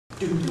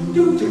Put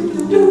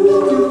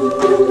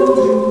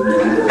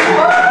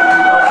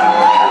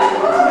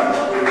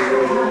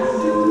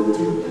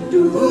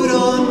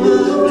on my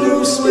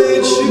blue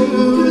suede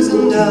shoes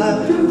and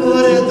I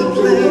boarded the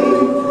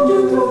plane.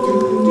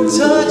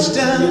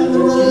 Touchdown in the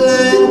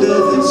land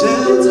of the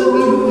Delta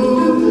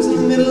Blues, in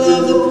the middle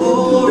of the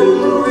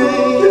pouring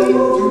rain.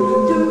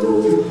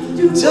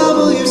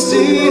 WC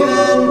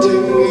and D,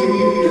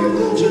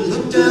 won't you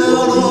look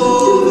down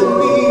over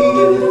me?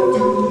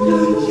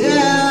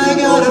 Yeah, I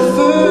got a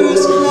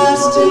first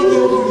class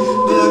ticket,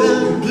 but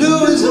I'm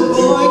blue as a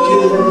boy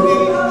can be.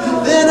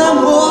 Then I'm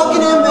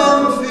walking in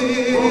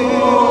Memphis,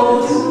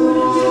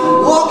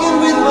 walking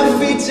with my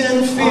feet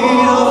 10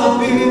 feet off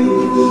the beat,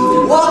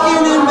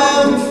 walking in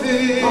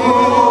Memphis.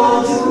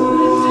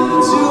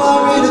 Do I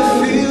really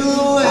feel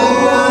the way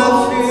I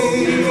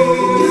feel?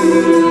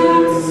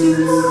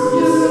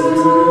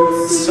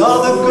 Saw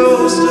the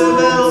ghost of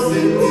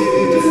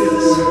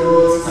Elvis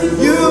on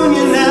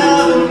Union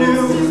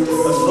Avenue.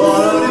 I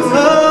followed him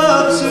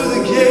up to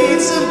the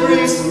gates of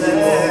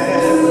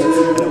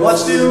Graceland and I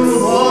watched him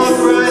walk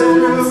right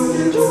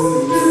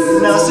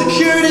through. Now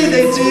security,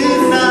 they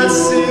did not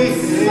see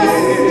him,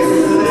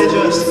 they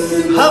just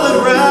hovered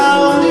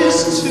around his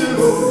tomb.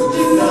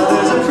 Now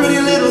there's a pretty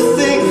little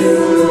thing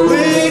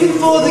waiting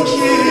for the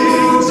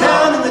king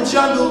down in the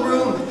jungle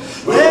room.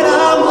 Then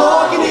I'm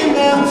walking in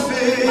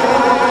Memphis,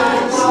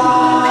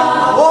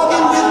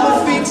 walking with my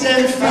feet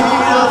 10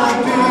 feet off the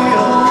beat,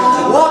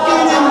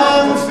 walking in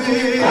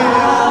Memphis.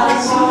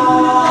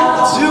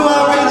 Do I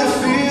really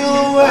feel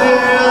the way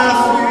I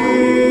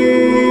feel?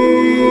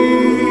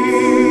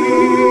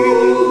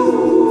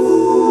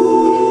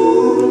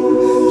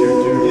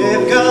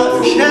 They've got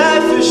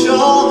catfish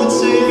on the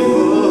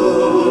table,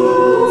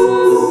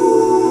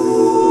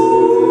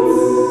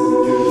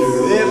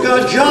 they've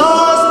got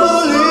gospel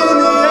in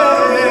the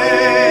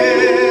air,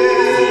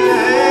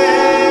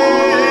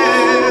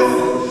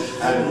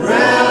 and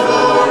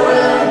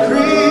Reverend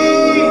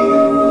Green,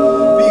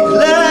 be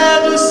glad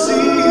to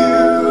see you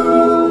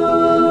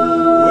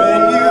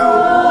when you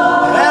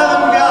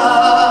haven't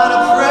got a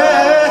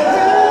prayer.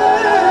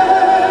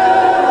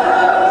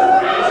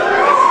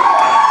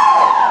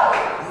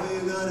 Oh,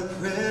 you got a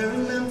prayer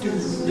in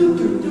Memphis.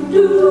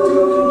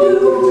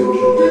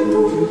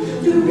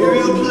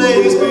 Muriel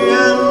plays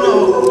piano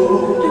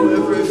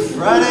every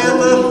Friday at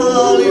the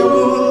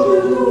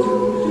Hollywood.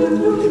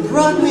 They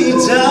brought me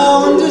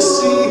down to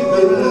see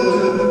her.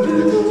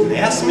 They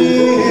asked me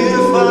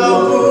if I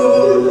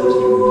would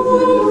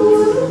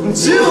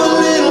do a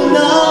little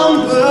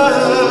number,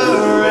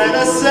 and I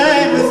sang.